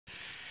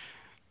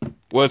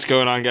What's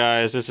going on,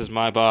 guys? This is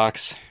my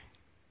box.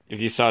 If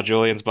you saw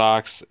Julian's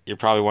box, you're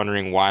probably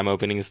wondering why I'm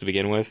opening this to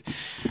begin with.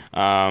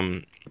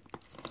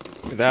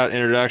 Without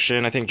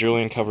introduction, I think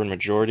Julian covered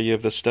majority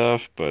of the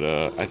stuff, but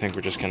I think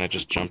we're just gonna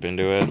jump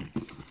into it.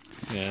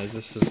 Yeah,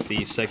 this is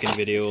the second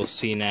video. We'll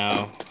see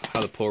now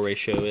how the pull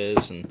ratio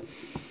is, and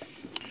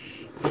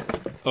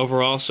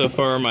overall, so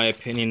far, my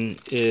opinion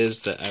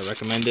is that I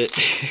recommend it.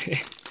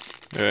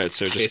 All right,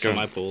 so just based on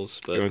my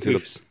pulls, but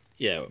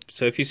yeah.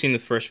 So if you've seen the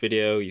first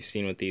video, you've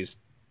seen what these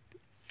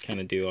kind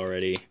of do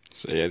already.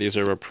 So yeah, these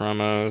are our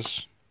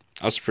promos.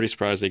 I was pretty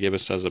surprised they gave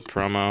us as a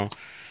promo.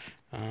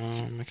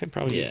 I could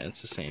probably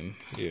it's the same.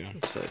 Yeah.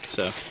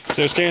 So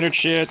standard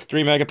shit,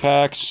 3 mega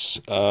packs.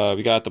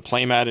 We got the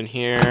playmat in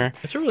here.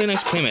 It's a really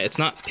nice playmat. It's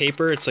not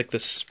paper. It's like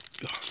this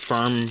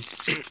firm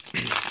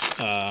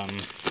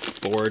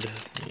board.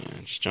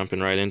 Yeah, just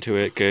jumping right into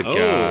it. Good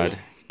God.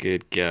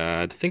 Good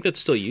God. I think that's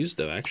still used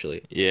though.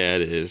 Actually. Yeah,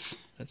 it is.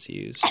 That's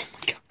used. Oh my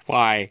God.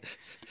 Why?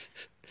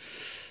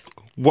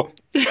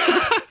 What?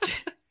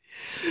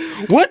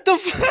 What the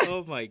fuck?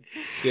 Oh my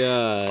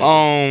God.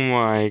 Oh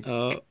my.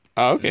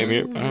 Oh, okay, I'm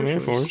Air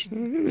Force.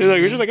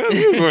 We're just like, I'm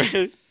Air Force.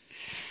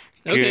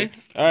 Okay.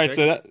 All right,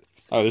 so that.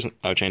 Oh, there's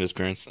chain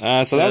disappearance. So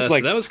that was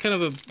like. So that was kind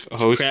of a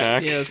hose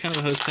pack. Yeah, it was kind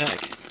of a hose pack.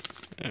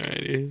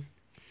 Alrighty.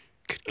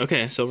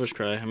 Okay, Silver's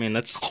Cry. I mean,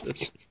 that's.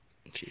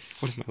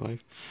 Jesus. What is my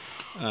life?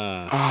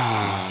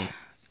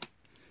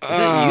 Is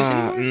that used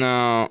anymore?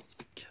 No.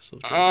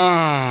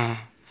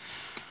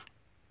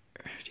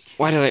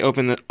 Why did I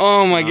open the?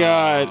 Oh my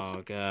God.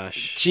 Oh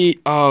gosh.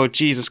 Oh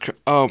Jesus Christ.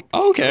 Oh,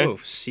 okay. Oh,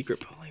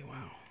 secret poly.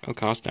 Wow. Oh,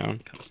 cost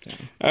down. Cost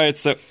down. All right,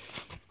 so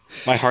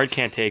my heart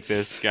can't take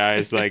this,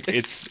 guys. Like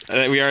it's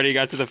we already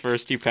got to the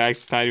first 2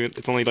 packs.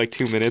 It's only like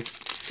 2 minutes.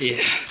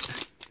 Yeah.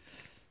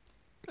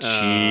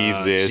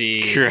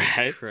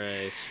 Jesus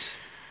Christ.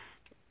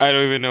 I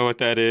don't even know what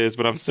that is,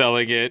 but I'm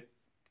selling it.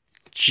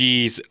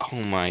 Jeez.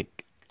 Oh my.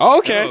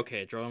 Okay. Oh,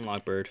 okay. Draw on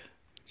Lockbird.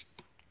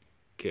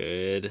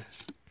 Good.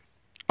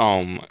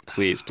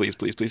 Please.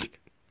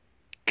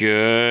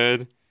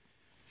 Good.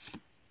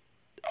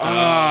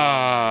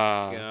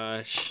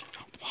 Gosh.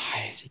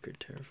 Why? Secret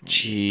Terrifying.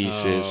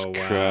 Jesus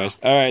Christ.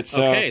 All right,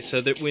 so. Okay,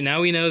 so now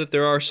we know that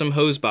there are some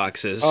hose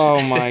boxes.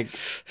 Oh my.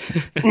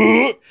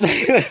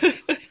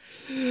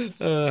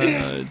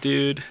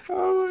 Dude.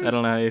 I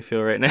don't know how you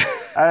feel right now.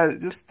 I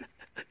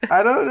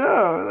don't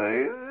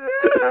know.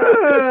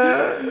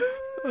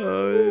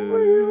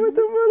 What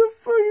the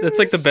motherfucker? That's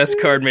like the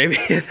best card maybe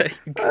that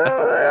you got.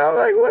 I'm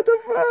like, what the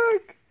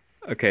fuck?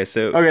 Okay,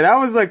 so. Okay, that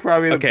was like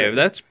probably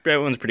that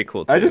one's pretty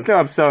cool too. I just know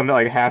I'm selling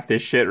like half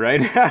this shit right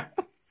now.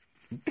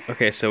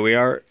 Okay, so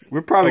we're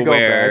probably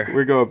going back.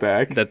 We're going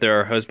back. That there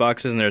are hose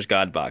boxes and there's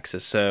god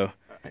boxes, so.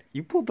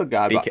 You pulled the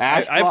god box.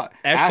 Ash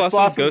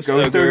Blossom, Ghost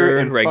Ogre,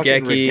 and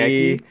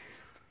Raigeki.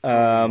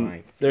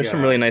 There's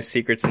some really nice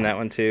secrets in that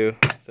one too.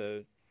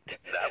 So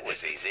that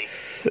was easy.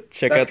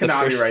 Check out the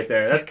Konami right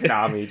there. That's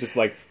Konami. Just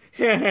like,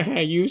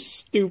 you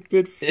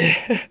stupid.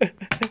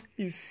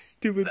 You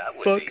stupid. That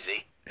was fuck.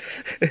 Easy.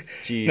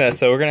 No,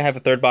 so we're gonna have a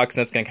third box,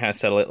 and that's gonna kind of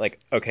settle it. Like,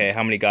 okay,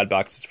 how many god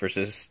boxes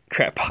versus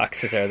crap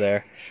boxes are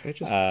there?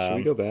 Should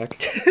we go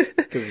back?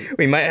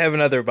 We might have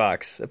another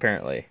box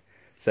apparently.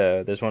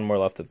 So there's one more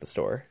left at the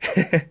store.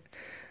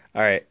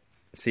 All right.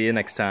 See you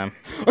next time.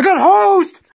 I got hosed!